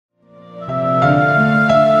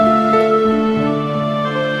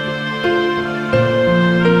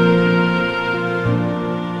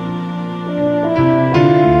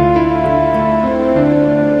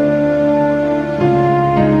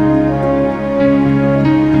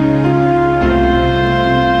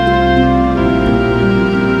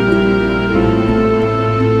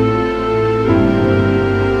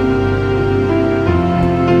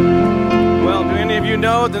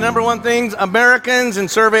things Americans, in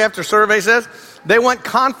survey after survey says, they want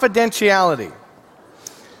confidentiality.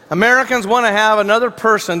 Americans want to have another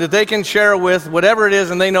person that they can share with whatever it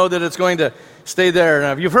is, and they know that it's going to stay there.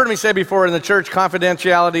 Now, you've heard me say before in the church,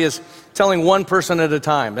 confidentiality is telling one person at a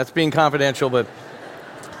time. That's being confidential, but...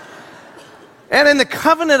 And in the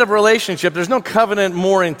covenant of relationship, there's no covenant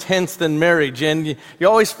more intense than marriage. And you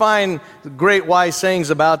always find great wise sayings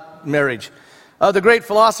about marriage. The great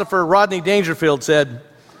philosopher Rodney Dangerfield said,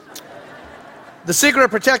 "The secret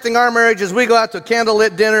of protecting our marriage is we go out to a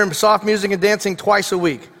candlelit dinner and soft music and dancing twice a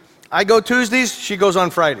week. I go Tuesdays, she goes on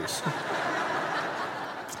Fridays."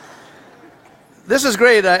 This is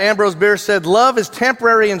great. Ambrose Bierce said, "Love is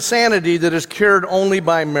temporary insanity that is cured only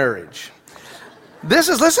by marriage."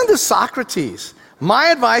 Listen to Socrates. "My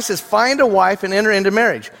advice is find a wife and enter into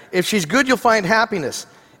marriage. If she's good, you'll find happiness.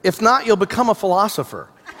 If not, you'll become a philosopher."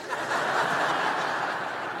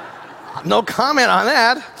 No comment on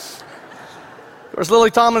that. Of course,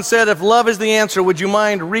 Lily Tomlin said, "If love is the answer, would you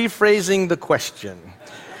mind rephrasing the question?"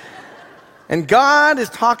 And God is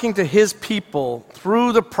talking to his people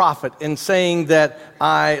through the prophet and saying that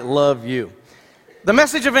I love you. The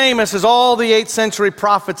message of Amos is all the 8th century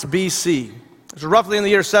prophets BC. It's roughly in the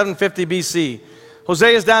year 750 BC.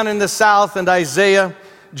 Hosea is down in the south, and Isaiah,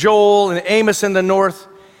 Joel, and Amos in the north.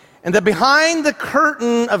 And that behind the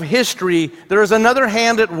curtain of history, there is another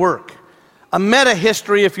hand at work. A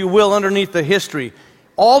meta-history, if you will, underneath the history.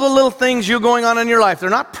 All the little things you're going on in your life, they're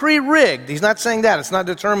not pre-rigged. He's not saying that. It's not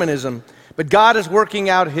determinism. But God is working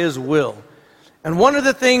out his will. And one of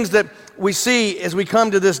the things that we see as we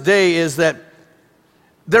come to this day is that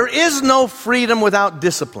there is no freedom without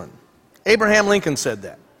discipline. Abraham Lincoln said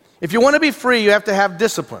that. If you want to be free, you have to have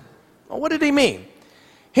discipline. Well, what did he mean?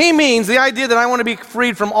 He means the idea that I want to be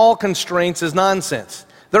freed from all constraints is nonsense.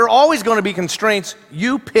 There are always going to be constraints.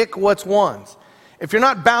 You pick what's ones. If you're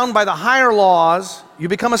not bound by the higher laws, you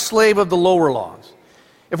become a slave of the lower laws.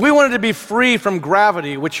 If we wanted to be free from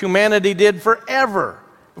gravity, which humanity did forever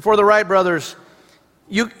before the Wright brothers,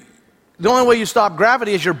 the only way you stop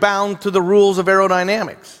gravity is you're bound to the rules of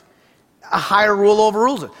aerodynamics. A higher rule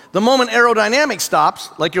overrules it. The moment aerodynamics stops,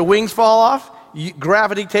 like your wings fall off,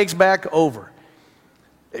 gravity takes back over.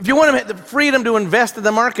 If you want the freedom to invest in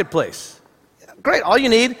the marketplace, great. All you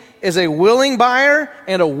need is a willing buyer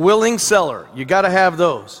and a willing seller. You got to have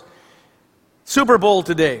those. Super Bowl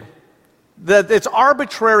today. That it's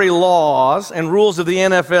arbitrary laws and rules of the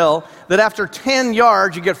NFL that after 10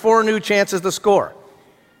 yards, you get 4 new chances to score.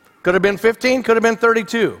 Could have been 15, could have been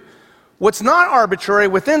 32. What's not arbitrary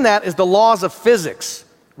within that is the laws of physics.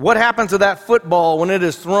 What happens to that football when it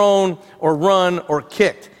is thrown or run or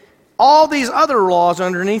kicked? All these other laws are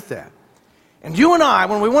underneath that. And you and I,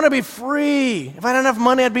 when we want to be free, if I had enough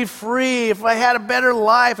money, I'd be free. If I had a better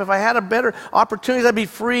life, if I had a better opportunity, I'd be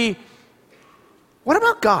free. What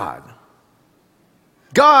about God?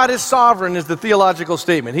 God is sovereign is the theological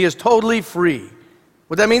statement. He is totally free.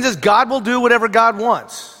 What that means is God will do whatever God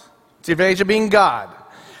wants. It's the advantage of being God.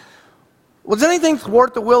 Well, does anything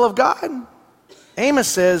thwart the will of God? Amos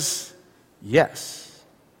says, yes.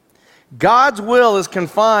 God's will is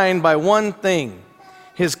confined by one thing,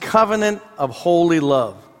 his covenant of holy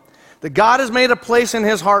love. That God has made a place in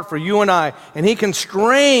his heart for you and I, and he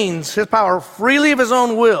constrains his power freely of his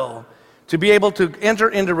own will to be able to enter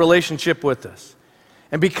into relationship with us.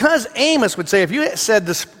 And because Amos would say, if you said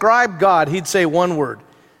describe God, he'd say one word,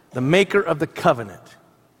 the maker of the covenant.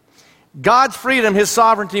 God's freedom, his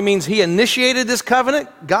sovereignty, means he initiated this covenant.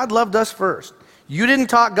 God loved us first. You didn't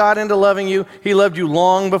talk God into loving you. He loved you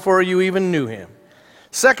long before you even knew him.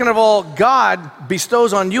 Second of all, God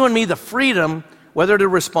bestows on you and me the freedom whether to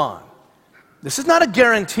respond. This is not a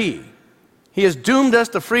guarantee. He has doomed us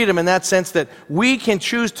to freedom in that sense that we can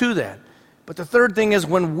choose to that. But the third thing is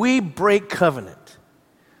when we break covenant,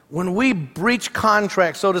 when we breach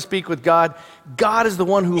contract, so to speak, with God, God is the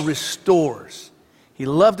one who restores. He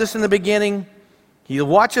loved us in the beginning, he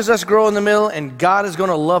watches us grow in the middle, and God is going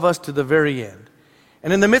to love us to the very end.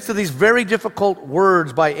 And in the midst of these very difficult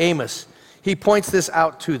words by Amos, he points this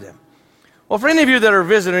out to them. Well, for any of you that are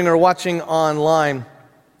visiting or watching online,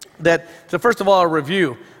 so first of all, a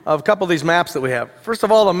review of a couple of these maps that we have. First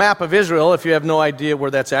of all, a map of Israel, if you have no idea where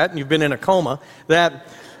that's at, and you've been in a coma, that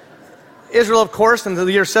Israel, of course, into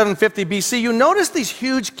the year 750 BC, you notice these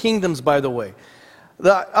huge kingdoms, by the way.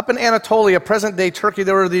 Up in Anatolia, present-day Turkey,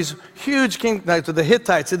 there were these huge kingdoms, the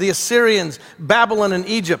Hittites, the Assyrians, Babylon, and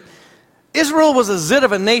Egypt. Israel was a zit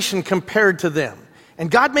of a nation compared to them. And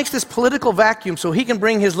God makes this political vacuum so he can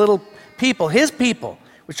bring his little people,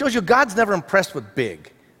 which shows you God's never impressed with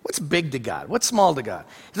big. What's big to God? What's small to God?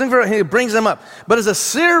 He brings them up. But as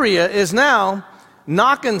Assyria is now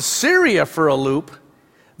knocking Syria for a loop,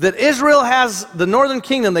 that Israel has the northern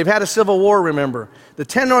kingdom. They've had a civil war, remember. The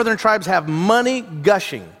 10 northern tribes have money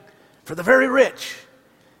gushing for the very rich.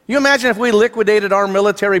 You imagine if we liquidated our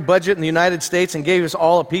military budget in the United States and gave us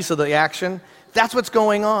all a piece of the action? That's what's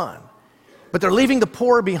going on. But they're leaving the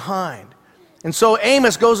poor behind. And so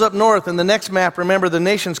Amos goes up north, and the next map, remember, the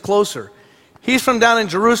nation's closer. He's from down in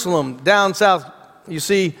Jerusalem, down south, you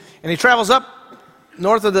see, and he travels up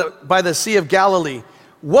north of by the Sea of Galilee.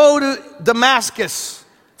 Woe to Damascus,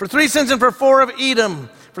 for 3 sins and for 4 of Edom,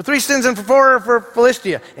 for 3 sins and for 4 for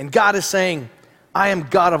Philistia. And God is saying, I am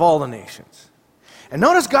God of all the nations. And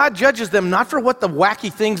notice God judges them not for what the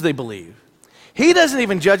wacky things they believe. He doesn't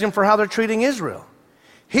even judge them for how they're treating Israel.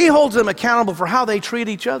 He holds them accountable for how they treat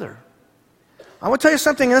each other. I want to tell you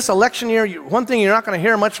something in this election year, one thing you're not going to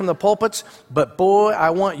hear much from the pulpits, but boy, I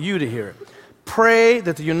want you to hear it. Pray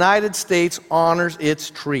that the United States honors its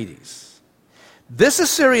treaties. This is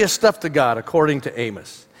serious stuff to God, according to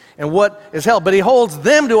Amos, and what is held. But he holds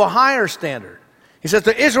them to a higher standard. He says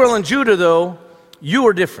to Israel and Judah, though, you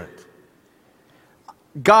are different.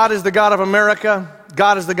 God is the God of America.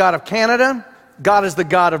 God is the God of Canada. God is the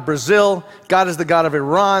God of Brazil. God is the God of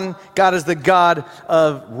Iran. God is the God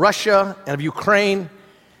of Russia and of Ukraine.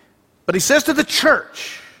 But he says to the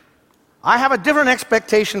church, I have a different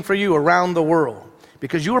expectation for you around the world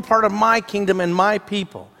because you are part of my kingdom and my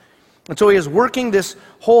people. And so he is working this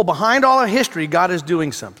whole, behind all of history, God is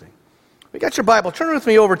doing something. We got your Bible. Turn with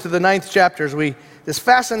me over to the 9th chapter as this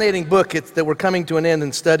fascinating book that we're coming to an end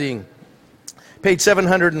and studying. Page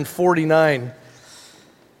 749.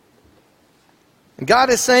 And God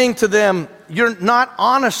is saying to them, you're not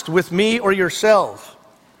honest with me or yourself.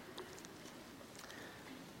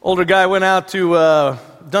 Older guy went out to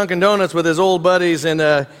Dunkin' Donuts with his old buddies, and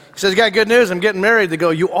he says, you got good news, I'm getting married. They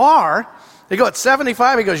go, you are? They go, at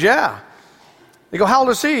 75? He goes, yeah. They go, how old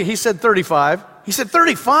is he? He said 35. He said,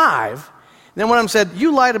 35? And then one of them said,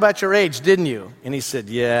 you lied about your age, didn't you? And he said,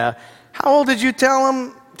 yeah. How old did you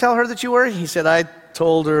tell her that you were? He said, I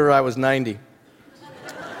told her I was 90.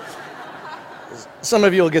 Some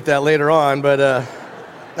of you will get that later on, but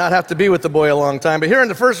not have to be with the boy a long time. But here in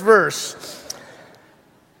the first verse,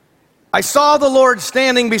 I saw the Lord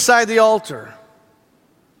standing beside the altar.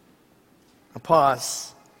 A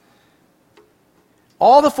pause.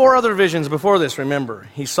 All the 4 other visions before this, remember.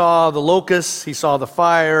 He saw the locusts, he saw the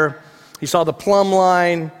fire, he saw the plumb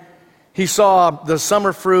line, he saw the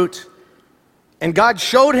summer fruit, and God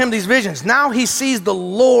showed him these visions. Now he sees the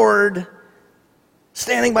Lord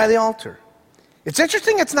standing by the altar. It's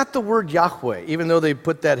interesting it's not the word Yahweh, even though they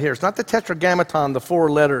put that here. It's not the tetragrammaton, the 4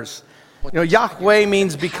 letters. You know, Yahweh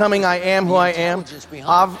means becoming I am who I am.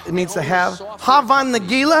 Av, it means to have. Havan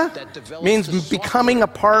Nagila means becoming a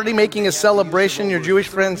party, making a celebration. Your Jewish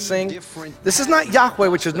friends sing. This is not Yahweh,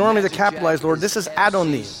 which is normally the capitalized Lord. This is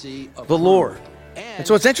Adonai, the Lord. And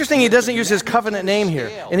so it's interesting he doesn't use his covenant name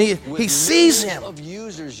here. And he sees him.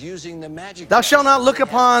 Thou shalt not look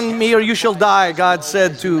upon me or you shall die, God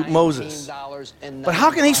said to Moses. But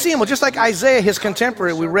how can he see him? Well, just like Isaiah, his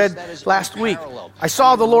contemporary, we read last week. I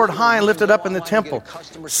saw the Lord high and lifted up in the temple.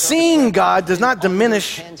 Seeing God does not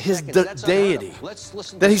diminish his deity.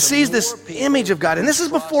 That he sees this image of God. And this is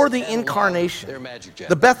before the incarnation,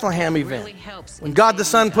 the Bethlehem event. When God the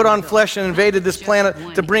Son put on flesh and invaded this planet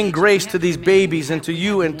to bring grace to these babies and to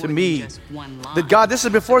you and to me. That God, this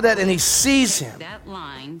is before that, and he sees him.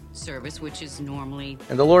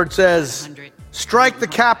 And the Lord says, strike the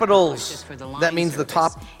capitals, that means the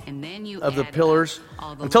top of the pillars,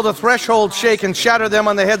 until the threshold shake and shatter them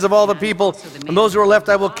on the heads of all the people. And those who are left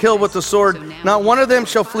I will kill with the sword. Not one of them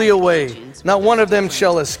shall flee away. Not one of them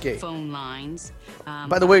shall escape.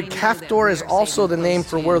 By the way, Caphtor is also the name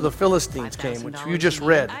for where the Philistines came, which you just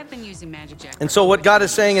read. And so what God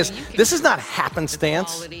is saying is, this is not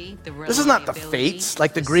happenstance. This is not the fates,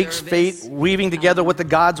 like the Greeks' fate, weaving together what the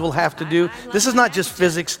gods will have to do. This is not just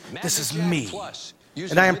physics. This is me.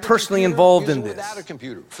 And I am personally involved in this.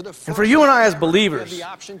 And for you and I as believers,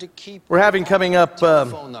 we're having coming up,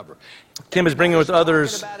 Tim is bringing with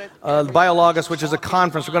others Biologos, which is a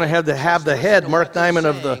conference. We're going to have the head, Mark Diamond,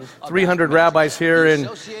 of the 300 rabbis here in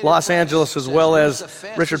Los Angeles, as well as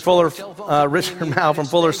Richard Mao from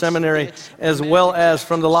Fuller Seminary, as well as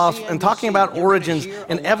from the Laos, and talking about origins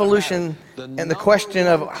and evolution and the question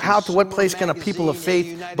of what place can a people of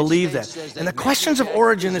faith believe that. And the questions of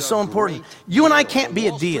origin is so important. You and I can't be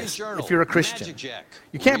a deist if you're a Christian.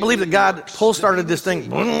 You can't believe that God started this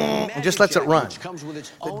thing and just lets it run.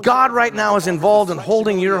 That God right now is involved in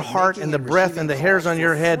holding your heart and the breath and the hairs on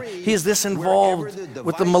your head. He is this involved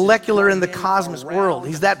with the molecular and the cosmos world.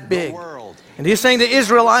 He's that big. And he's saying to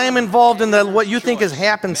Israel, I am involved in what you think is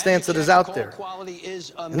happenstance that is out there.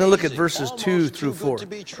 And then look at verses 2 through 4.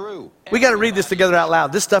 We got to read this together out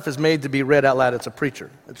loud. This stuff is made to be read out loud. It's a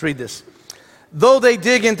preacher. Let's read this. Though they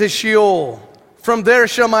dig into Sheol, from there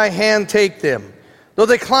shall my hand take them. Though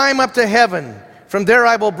they climb up to heaven, from there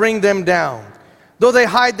I will bring them down. Though they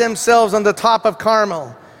hide themselves on the top of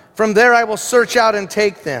Carmel, from there I will search out and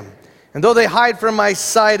take them. And though they hide from my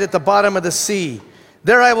sight at the bottom of the sea,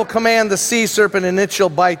 there I will command the sea serpent, and it shall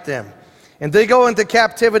bite them. And they go into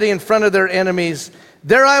captivity in front of their enemies.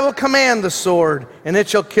 There I will command the sword, and it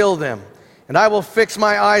shall kill them. And I will fix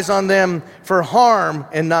my eyes on them for harm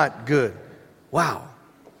and not good. Wow.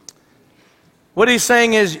 What he's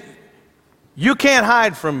saying is, you can't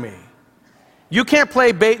hide from me. You can't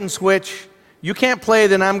play bait and switch. You can't play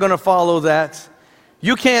that I'm going to follow that.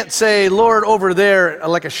 You can't say, Lord, over there,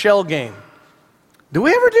 like a shell game. Do we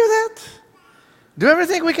ever do that? Do you ever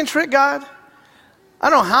think we can trick God? I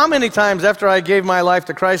don't know how many times after I gave my life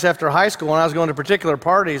to Christ after high school, when I was going to particular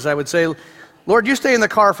parties, I would say, Lord, you stay in the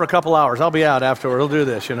car for a couple hours. I'll be out afterward. He'll do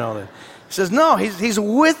this, He says, no, he's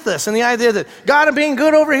with us. And the idea that God is being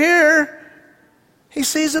good over here, He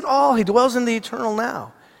sees it all. He dwells in the eternal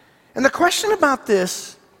now. And the question about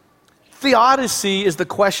this, theodicy, is the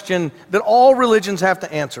question that all religions have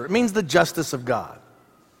to answer. It means the justice of God.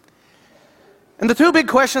 And the two big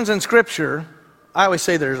questions in Scripture, I always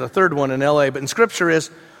say there's a third one in LA, but in Scripture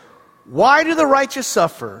is, why do the righteous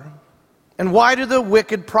suffer and why do the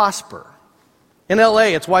wicked prosper? In LA,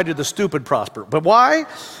 it's why do the stupid prosper? But why?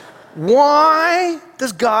 Why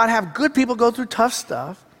does God have good people go through tough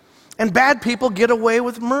stuff and bad people get away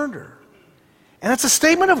with murder? And it's a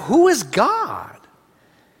statement of who is God.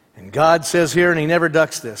 And God says here, and He never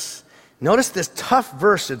ducks this. Notice this tough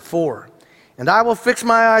verse at 4. And I will fix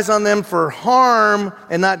my eyes on them for harm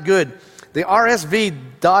and not good. The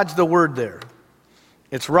RSV dodged the word there.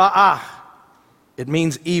 It's ra'ah. It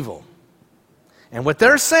means evil. And what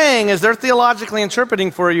they're saying is they're theologically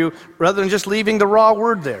interpreting for you rather than just leaving the raw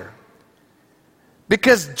word there.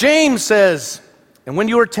 Because James says, and when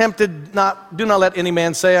you are tempted, do not let any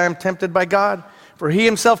man say, I am tempted by God. For He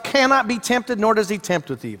Himself cannot be tempted, nor does He tempt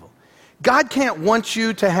with evil. God can't want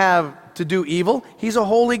you to do evil. He's a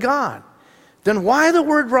holy God. Then why the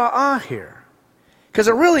word ra'ah here? Because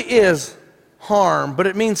it really is harm, but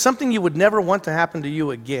it means something you would never want to happen to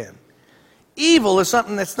you again. Evil is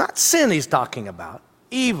something that's not sin He's talking about.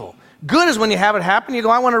 Evil. Good is when you have it happen, you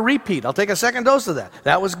go, I want to repeat. I'll take a second dose of that.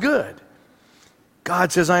 That was good.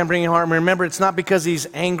 God says, I am bringing harm. Remember, it's not because He's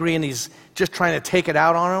angry and He's just trying to take it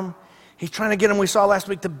out on them. He's trying to get them, we saw last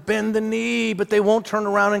week, to bend the knee, but they won't turn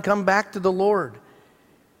around and come back to the Lord.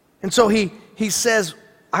 And so he says,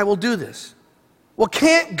 I will do this. Well,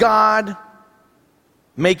 can't God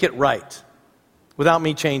make it right without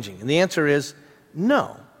me changing? And the answer is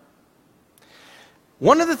no.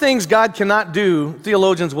 One of the things God cannot do,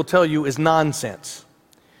 theologians will tell you, is nonsense.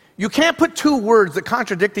 You can't put two words that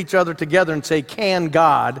contradict each other together and say, can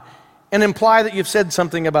God, and imply that you've said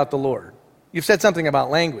something about the Lord. You've said something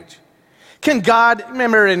about language. Can God,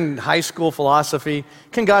 remember in high school philosophy,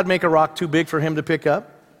 can God make a rock too big for Him to pick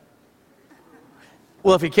up?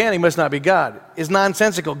 Well, if He can, He must not be God. It's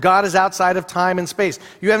nonsensical. God is outside of time and space.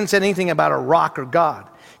 You haven't said anything about a rock or God.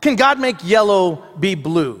 Can God make yellow be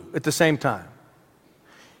blue at the same time?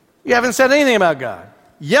 You haven't said anything about God.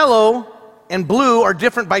 Yellow and blue are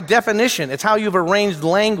different by definition. It's how you've arranged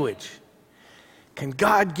language. Can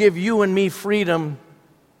God give you and me freedom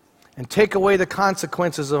and take away the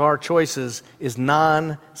consequences of our choices? Is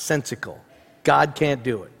nonsensical. God can't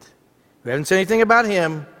do it. We haven't said anything about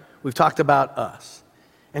Him. We've talked about us.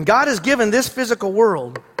 And God has given this physical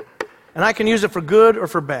world, and I can use it for good or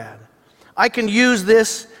for bad. I can use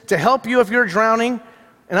this to help you if you're drowning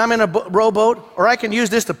and I'm in a rowboat, or I can use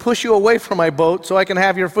this to push you away from my boat so I can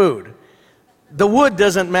have your food. The wood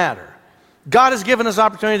doesn't matter. God has given us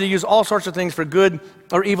opportunity to use all sorts of things for good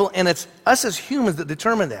or evil, and it's us as humans that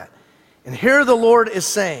determine that. And here the Lord is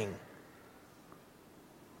saying,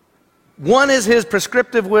 one is His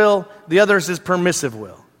prescriptive will, the other is His permissive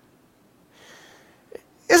will.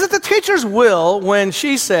 Is it the teacher's will when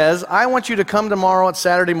she says, I want you to come tomorrow at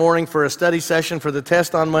Saturday morning for a study session for the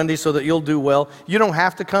test on Monday so that you'll do well? You don't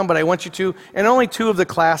have to come, but I want you to. And only 2 of the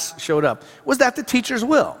class showed up. Was that the teacher's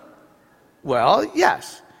will? Well,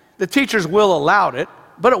 yes. The teacher's will allowed it,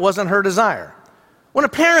 but it wasn't her desire. When a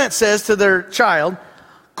parent says to their child,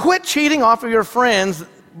 quit cheating off of your friends,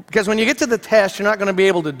 because when you get to the test, you're not going to be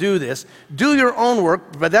able to do this. Do your own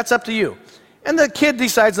work, but that's up to you. And the kid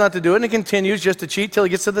decides not to do it, and he continues just to cheat till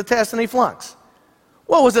he gets to the test and he flunks.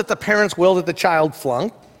 Well, was it the parent's will that the child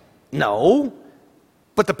flunked? No.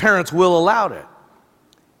 but the parents will allow it.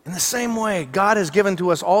 In the same way, God has given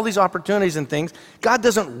to us all these opportunities and things. God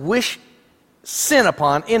doesn't wish sin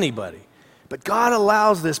upon anybody. But God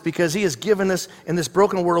allows this because He has given us in this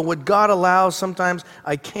broken world what God allows. Sometimes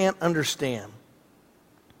I can't understand.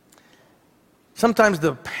 Sometimes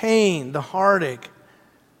the pain, the heartache.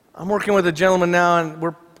 I'm working with a gentleman now and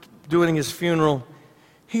we're doing his funeral.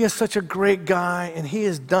 He is such a great guy and he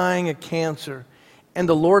is dying of cancer. And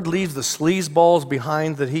the Lord leaves the sleazeballs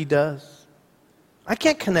behind that he does. I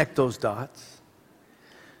can't connect those dots.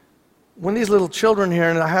 When these little children here,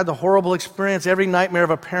 and I had the horrible experience, every nightmare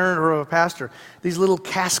of a parent or of a pastor, these little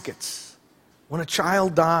caskets, when a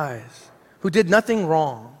child dies who did nothing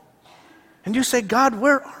wrong. And you say, God,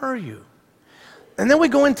 where are you? And then we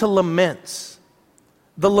go into laments.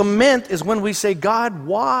 The lament is when we say, God,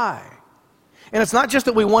 why? And it's not just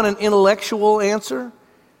that we want an intellectual answer,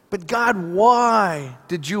 but God, why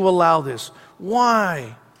did you allow this?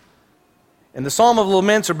 Why? And the Psalm of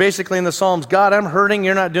Laments are basically in the Psalms, God, I'm hurting,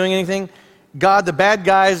 you're not doing anything. God, the bad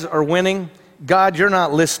guys are winning. God, you're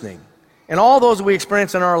not listening. And all those we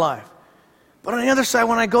experience in our life. But on the other side,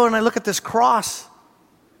 when I go and I look at this cross,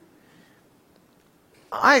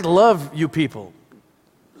 I love you people.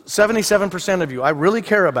 77% of you I really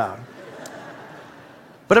care about.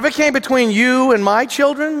 But if it came between you and my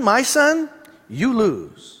children, my son, you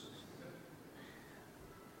lose.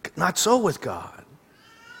 Not so with God.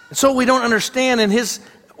 And so we don't understand in His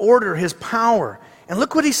order, His power. And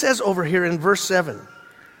look what He says over here in verse 7.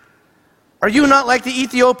 Are you not like the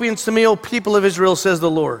Ethiopians to me, O people of Israel, says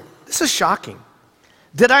the Lord? This is shocking.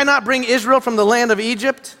 Did I not bring Israel from the land of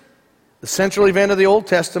Egypt? The central event of the Old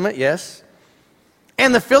Testament, yes.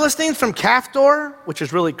 And the Philistines from Caphtor, which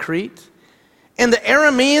is really Crete. And the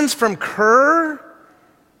Arameans from Kir.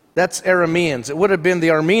 That's Arameans. It would have been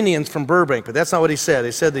the Armenians from Burbank, but that's not what he said.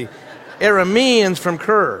 He said the Arameans from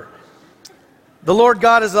Kir. The Lord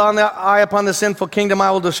God is on the eye upon the sinful kingdom.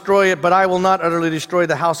 I will destroy it, but I will not utterly destroy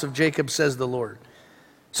the house of Jacob, says the Lord.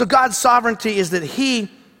 So God's sovereignty is that He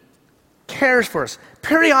cares for us.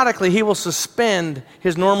 Periodically, He will suspend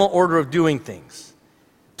His normal order of doing things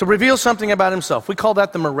to reveal something about Himself. We call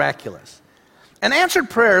that the miraculous. And answered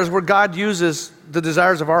prayer is where God uses the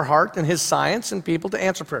desires of our heart and His science and people to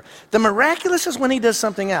answer prayer. The miraculous is when He does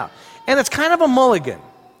something out. And it's kind of a mulligan.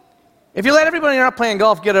 If you let everybody you're not playing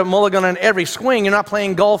golf get a mulligan on every swing, you're not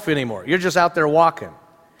playing golf anymore. You're just out there walking.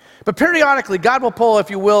 But periodically, God will pull, if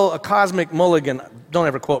you will, a cosmic mulligan. Don't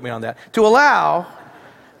ever quote me on that.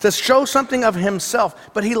 To show something of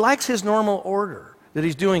Himself. But He likes His normal order that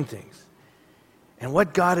He's doing things. And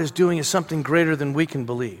what God is doing is something greater than we can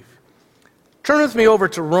believe. Turn with me over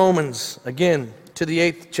to Romans, again, to the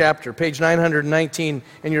 8th chapter, page 919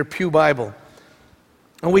 in your Pew Bible.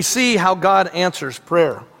 And we see how God answers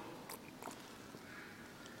prayer.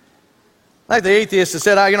 Like the atheist that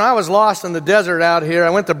said, I was lost in the desert out here.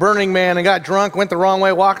 I went to Burning Man and got drunk, went the wrong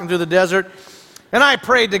way, walking through the desert. And I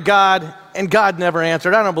prayed to God, and God never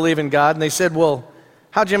answered. I don't believe in God. And they said, well,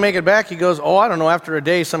 how'd you make it back? He goes, I don't know. After a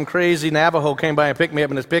day, some crazy Navajo came by and picked me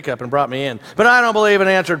up in his pickup and brought me in. But I don't believe in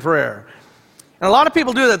answered prayer. And a lot of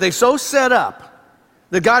people do that. They so set up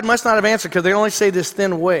that God must not have answered because they only say this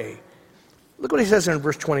thin way. Look what He says here in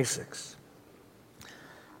verse 26.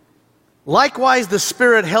 Likewise, the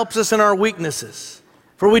Spirit helps us in our weaknesses.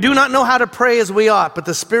 For we do not know how to pray as we ought, but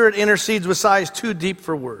the Spirit intercedes with sighs too deep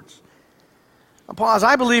for words. Now pause.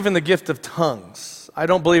 I believe in the gift of tongues. I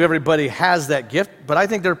don't believe everybody has that gift, but I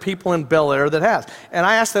think there are people in Bel Air that has. And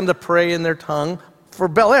I ask them to pray in their tongue for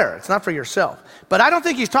Bel Air. It's not for yourself. But I don't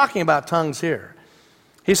think he's talking about tongues here.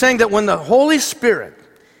 He's saying that when the Holy Spirit,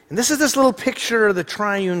 and this is this little picture of the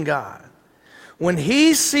triune God, when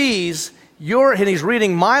He sees and He's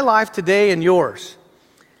reading my life today and yours,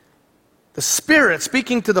 the Spirit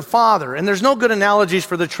speaking to the Father, and there's no good analogies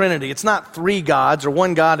for the Trinity. It's not three gods or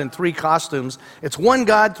one God in three costumes. It's one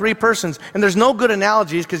God, three persons. And there's no good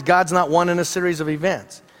analogies because God's not one in a series of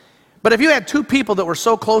events. But if you had two people that were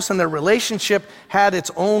so close and their relationship had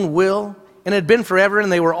its own will, and it had been forever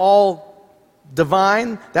and they were all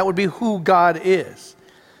divine, that would be who God is.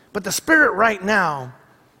 But the Spirit right now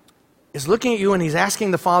is looking at you and He's asking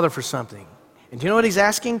the Father for something. And do you know what He's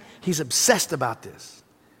asking? He's obsessed about this.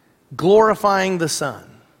 Glorifying the Son.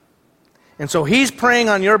 And so He's praying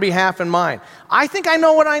on your behalf and mine. I think I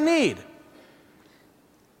know what I need.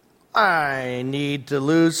 I need to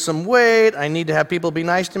lose some weight. I need to have people be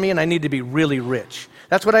nice to me. And I need to be really rich.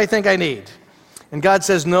 That's what I think I need. And God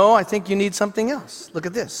says, no, I think you need something else. Look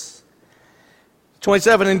at this.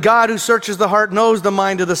 27, and God who searches the heart knows the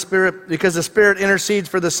mind of the Spirit, because the Spirit intercedes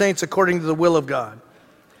for the saints according to the will of God.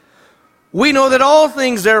 We know that all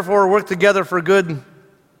things therefore work together for good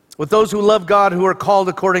with those who love God, who are called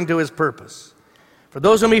according to his purpose. For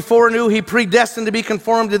those whom he foreknew, he predestined to be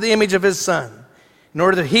conformed to the image of his Son, in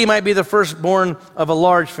order that he might be the firstborn of a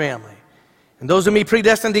large family. And those whom he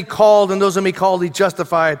predestined, he called, and those whom he called, he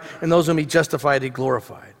justified, and those whom he justified, he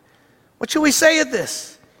glorified. What should we say at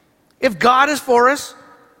this? If God is for us,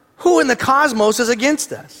 who in the cosmos is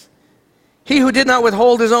against us? He who did not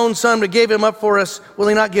withhold his own Son, but gave him up for us, will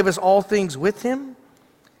he not give us all things with him?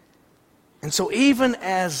 And so even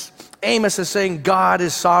as Amos is saying God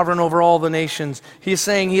is sovereign over all the nations, he is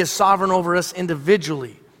saying he is sovereign over us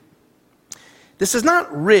individually. This is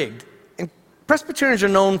not rigged. And Presbyterians are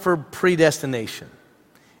known for predestination.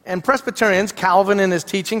 And Presbyterians, Calvin in his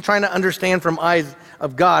teaching, trying to understand from eyes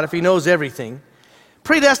of God if he knows everything,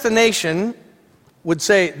 predestination would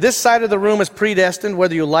say this side of the room is predestined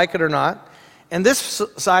whether you like it or not, and this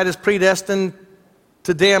side is predestined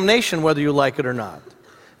to damnation whether you like it or not.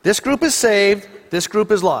 This group is saved, this group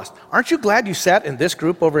is lost. Aren't you glad you sat in this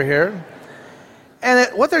group over here? And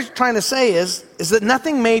what they're trying to say is that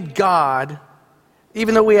nothing made God,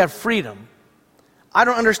 even though we have freedom. I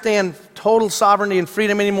don't understand total sovereignty and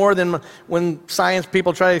freedom any more than when science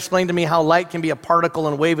people try to explain to me how light can be a particle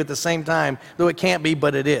and wave at the same time, though it can't be,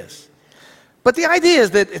 but it is. But the idea is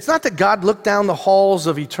that it's not that God looked down the halls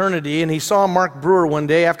of eternity and he saw Mark Brewer one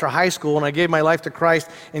day after high school and I gave my life to Christ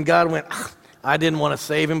and God went, I didn't want to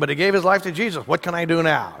save him, but he gave his life to Jesus. What can I do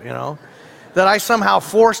now, That I somehow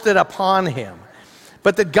forced it upon him.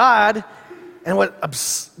 But that God, and what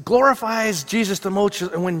glorifies Jesus the most,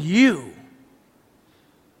 and when you,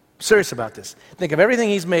 serious about this, think of everything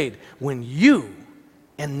he's made, when you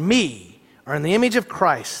and me are in the image of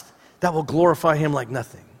Christ, that will glorify him like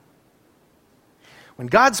nothing. When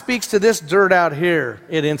God speaks to this dirt out here,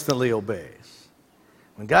 it instantly obeys.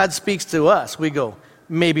 When God speaks to us, we go,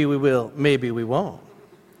 maybe we will, maybe we won't.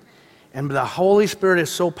 And the Holy Spirit is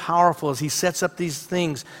so powerful as he sets up these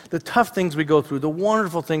things, the tough things we go through, the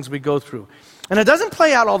wonderful things we go through. And it doesn't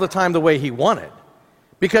play out all the time the way he wanted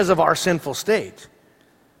because of our sinful state.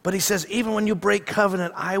 But he says, even when you break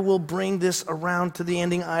covenant, I will bring this around to the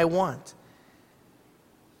ending I want.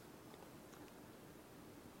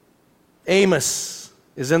 Amos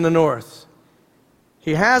is in the north.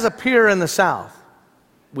 He has a peer in the south.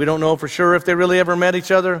 We don't know for sure if they really ever met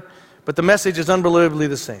each other, but the message is unbelievably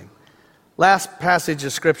the same. Last passage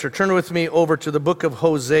of Scripture. Turn with me over to the book of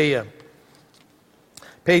Hosea.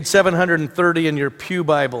 Page 730 in your pew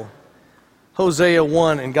Bible. Hosea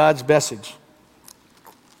 1 in God's message.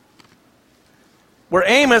 Where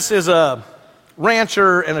Amos is a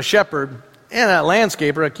rancher and a shepherd and a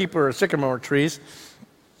landscaper, a keeper of sycamore trees.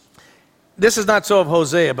 This is not so of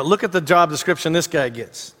Hosea, but look at the job description this guy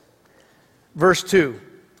gets. Verse 2.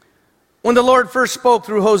 When the Lord first spoke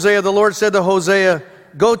through Hosea, the Lord said to Hosea,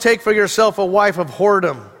 go take for yourself a wife of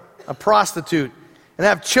whoredom, a prostitute, and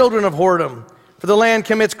have children of whoredom, for the land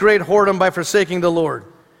commits great whoredom by forsaking the Lord.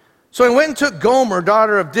 So he went and took Gomer,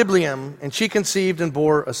 daughter of Diblaim, and she conceived and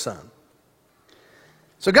bore a son.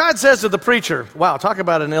 So God says to the preacher, wow, talk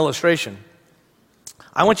about an illustration.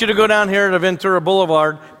 I want you to go down here to Ventura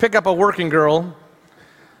Boulevard, pick up a working girl.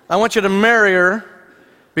 I want you to marry her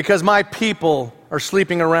because my people are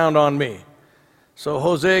sleeping around on me. So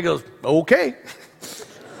Hosea goes, okay.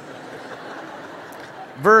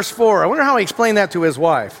 Verse 4, I wonder how he explained that to his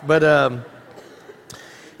wife. But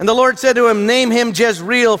and the Lord said to him, name him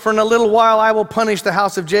Jezreel, for in a little while I will punish the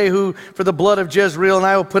house of Jehu for the blood of Jezreel, and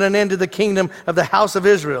I will put an end to the kingdom of the house of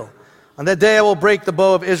Israel. On that day I will break the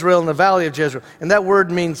bow of Israel in the valley of Jezreel. And that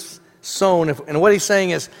word means sown. And what he's saying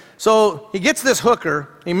is, so he gets this hooker,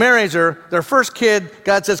 he marries her, their first kid,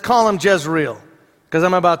 God says, call him Jezreel, because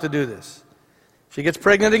I'm about to do this. She gets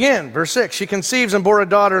pregnant again. Verse 6, she conceives and bore a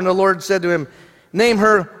daughter, and the Lord said to him, name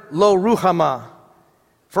her Lo-Ruhamah,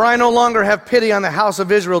 for I no longer have pity on the house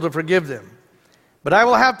of Israel to forgive them. But I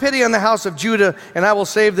will have pity on the house of Judah, and I will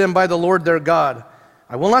save them by the Lord their God.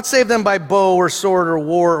 I will not save them by bow or sword or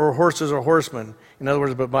war or horses or horsemen. In other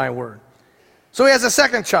words, but by word. So he has a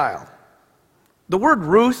second child. The word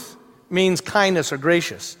Ruth means kindness or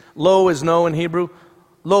gracious. Lo is no in Hebrew.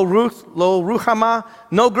 Lo-Ruhamah,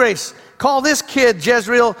 no grace. Call this kid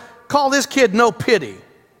Jezreel, call this kid no pity,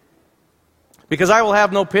 because I will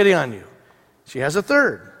have no pity on you. She has a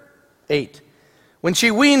third. 8. When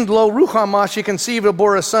she weaned Lo-Ruhamah, she conceived and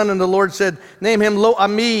bore a son, and the Lord said, name him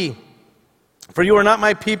Lo-Ami, for you are not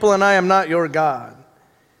my people, and I am not your God.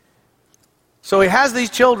 So he has these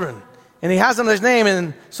children, and he has them his name,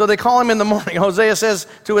 and so they call him in the morning. Hosea says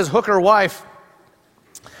to his hooker wife,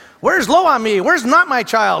 where's Lo-Ami? Where's not my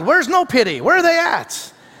child? Where's no pity? Where are they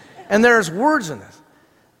at? And there's words in it.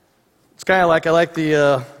 It's kind of like, I like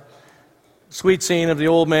the sweet scene of the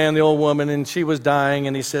old man, the old woman, and she was dying,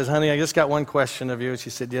 and he says, honey, I just got one question of you. And she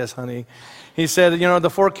said, yes, honey. He said, the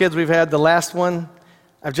 4 kids we've had, the last one,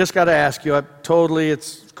 I've just got to ask you,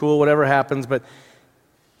 it's cool, whatever happens, but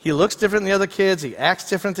he looks different than the other kids, he acts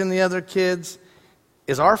different than the other kids.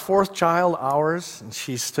 Is our 4th child ours? And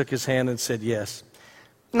she took his hand and said, yes.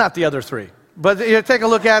 Not the other 3. But take a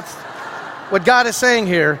look at what God is saying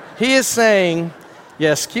here. He is saying,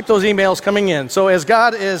 yes, keep those emails coming in. So as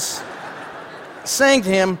God is saying to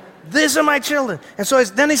him, these are my children. And so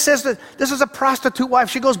then he says that this is a prostitute wife.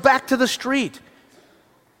 She goes back to the street.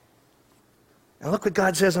 And look what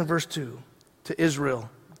God says in verse 2 to Israel,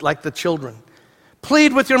 like the children.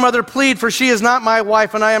 Plead with your mother, plead, for she is not my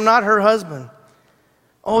wife, and I am not her husband.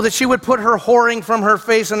 Oh, that she would put her whoring from her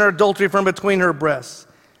face and her adultery from between her breasts.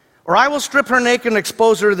 Or I will strip her naked and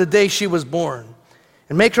expose her the day she was born,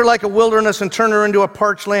 and make her like a wilderness and turn her into a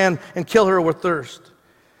parched land and kill her with thirst.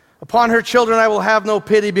 Upon her children I will have no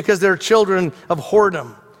pity, because they are children of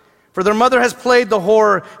whoredom. For their mother has played the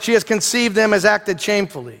whore, she has conceived them, has acted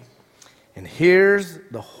shamefully. And here's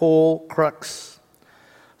the whole crux.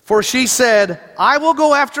 For she said, I will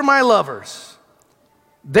go after my lovers.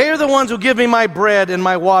 They are the ones who give me my bread and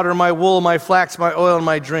my water, my wool, my flax, my oil, and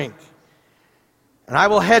my drink. And I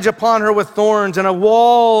will hedge upon her with thorns and a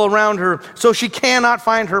wall around her, so she cannot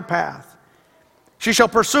find her path. She shall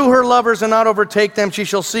pursue her lovers and not overtake them. She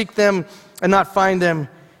shall seek them and not find them.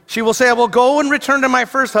 She will say, I will go and return to my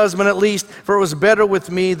first husband at least, for it was better with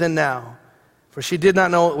me than now. For she did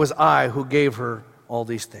not know it was I who gave her all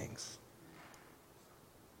these things.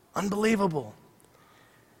 Unbelievable.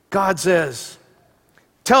 God says,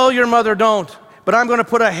 tell your mother don't, but I'm going to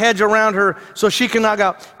put a hedge around her so she cannot go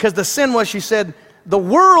out. Because the sin was, she said, the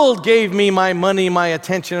world gave me my money, my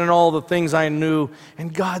attention, and all the things I knew.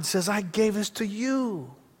 And God says, I gave this to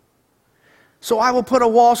you. So I will put a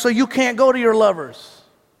wall so you can't go to your lovers.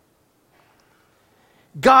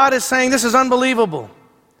 God is saying, this is unbelievable.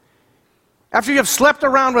 After you have slept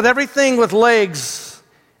around with everything with legs,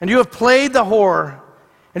 and you have played the whore,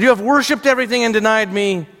 and you have worshiped everything and denied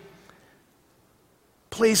me,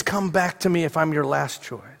 please come back to me if I'm your last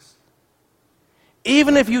choice.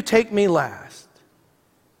 Even if you take me last,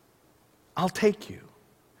 I'll take you.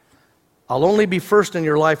 I'll only be first in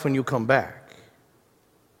your life when you come back.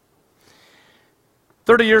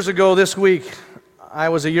 30 years ago this week, I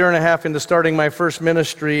was 1.5 years into starting my first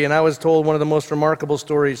ministry, and I was told one of the most remarkable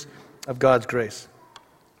stories of God's grace.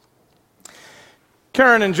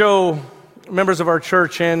 Karen and Joe, members of our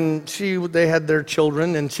church, and they had their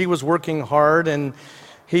children, and she was working hard, and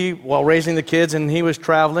while raising the kids, and he was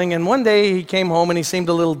traveling, and one day he came home and he seemed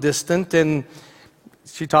a little distant, and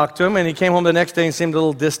she talked to him, and he came home the next day and seemed a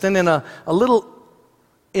little distant, and a little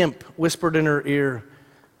imp whispered in her ear,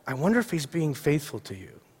 I wonder if he's being faithful to you.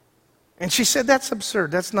 And she said, that's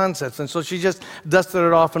absurd, that's nonsense. And so she just dusted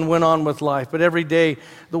it off and went on with life. But every day,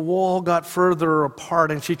 the wall got further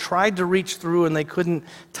apart, and she tried to reach through, and they couldn't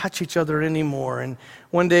touch each other anymore. And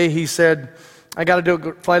one day he said, I got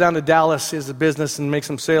to fly down to Dallas, his business, and make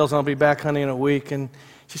some sales, and I'll be back, honey, in a week. And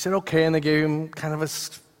she said, okay, and they gave him kind of a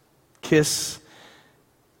kiss.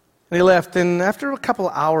 And he left, and after a couple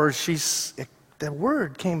of hours, the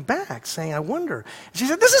word came back saying, I wonder. And she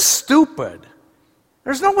said, this is stupid.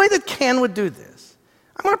 There's no way that Ken would do this.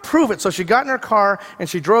 I'm going to prove it. So she got in her car, and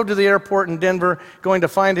she drove to the airport in Denver, going to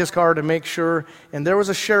find his car to make sure. And there was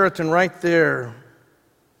a Sheraton right there.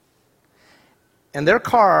 And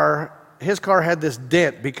his car had this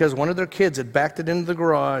dent because one of their kids had backed it into the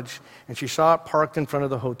garage, and she saw it parked in front of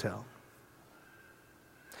the hotel.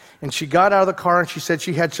 And she got out of the car, and she said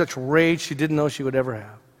she had such rage she didn't know she would ever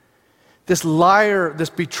have. This liar,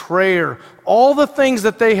 this betrayer, all the things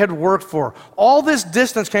that they had worked for, all this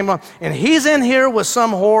distance came on, and he's in here with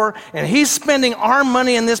some whore, and he's spending our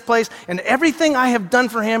money in this place, and everything I have done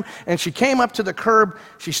for him. And she came up to the curb,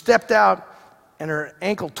 she stepped out, and her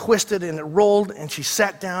ankle twisted, and it rolled, and she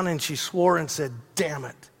sat down, and she swore and said, damn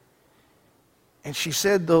it. And she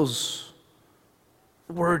said those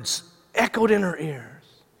words echoed in her ears.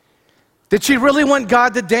 Did she really want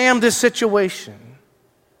God to damn this situation?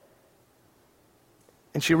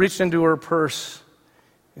 And she reached into her purse,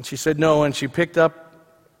 and she said no, and she picked up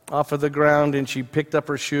off of the ground, and she picked up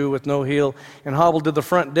her shoe with no heel, and hobbled to the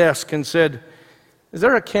front desk and said, is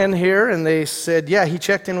there a Ken here? And they said, yeah, he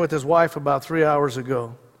checked in with his wife about 3 hours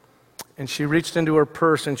ago. And she reached into her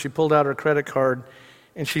purse, and she pulled out her credit card,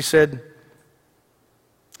 and she said,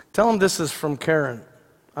 tell him this is from Karen.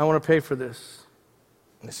 I want to pay for this.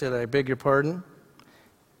 I said, I beg your pardon?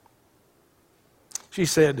 She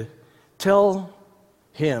said, tell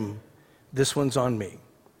him this one's on me.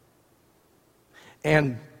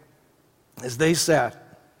 And as they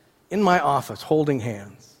sat in my office holding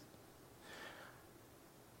hands,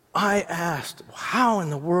 I asked, how in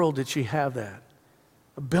the world did she have that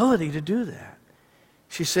ability to do that?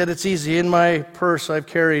 She said, it's easy. In my purse, I've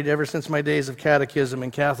carried, ever since my days of catechism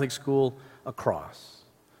in Catholic school, a cross.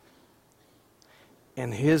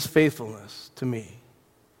 And his faithfulness to me.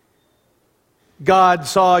 God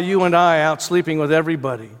saw you and I out sleeping with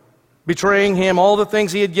everybody, betraying him, all the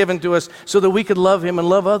things he had given to us so that we could love him and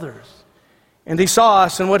love others. And he saw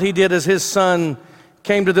us, and what he did is his son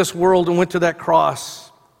came to this world and went to that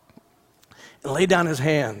cross and laid down his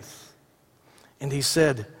hands. And he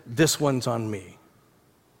said, this one's on me.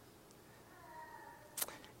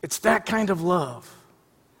 It's that kind of love.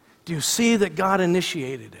 Do you see that God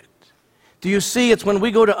initiated it? Do you see it's when we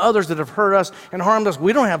go to others that have hurt us and harmed us,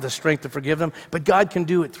 we don't have the strength to forgive them, but God can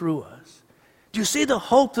do it through us. Do you see the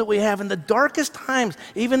hope that we have in the darkest times,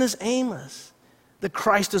 even as Amos, that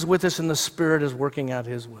Christ is with us and the Spirit is working out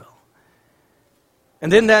his will?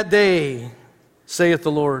 And in that day, saith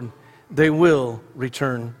the Lord, they will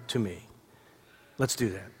return to me. Let's do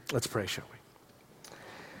that. Let's pray, shall we?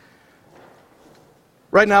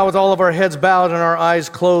 Right now, with all of our heads bowed and our eyes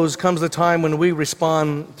closed, comes the time when we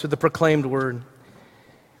respond to the proclaimed word.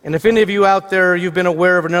 And if any of you out there, you've been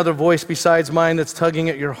aware of another voice besides mine that's tugging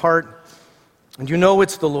at your heart, and you know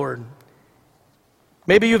it's the Lord.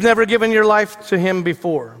 Maybe you've never given your life to him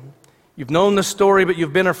before. You've known the story, but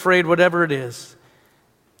you've been afraid, whatever it is.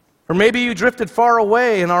 Or maybe you drifted far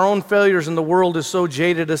away and our own failures in the world is so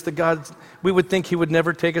jaded as to God, we would think he would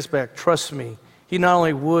never take us back. Trust me, he not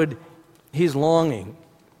only would, he's longing.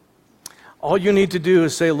 All you need to do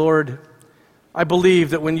is say, Lord, I believe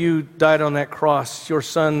that when you died on that cross, your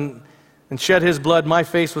son, and shed his blood, my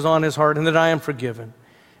face was on his heart, and that I am forgiven.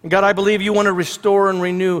 And God, I believe you want to restore and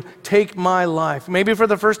renew. Take my life, maybe for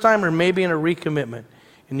the first time or maybe in a recommitment.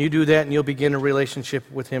 And you do that and you'll begin a relationship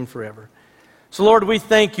with him forever. So Lord, we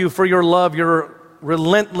thank you for your love, your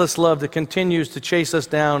relentless love that continues to chase us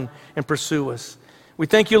down and pursue us. We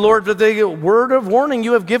thank you, Lord, for the word of warning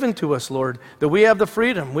you have given to us, Lord, that we have the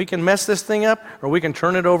freedom. We can mess this thing up or we can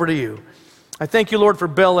turn it over to you. I thank you, Lord, for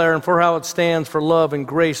Bel Air and for how it stands for love and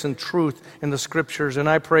grace and truth in the Scriptures. And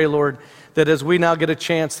I pray, Lord, that as we now get a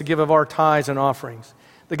chance to give of our tithes and offerings,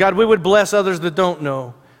 that God, we would bless others that don't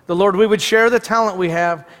know. The Lord, we would share the talent we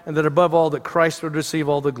have, and that above all, that Christ would receive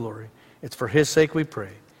all the glory. It's for his sake we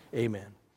pray. Amen.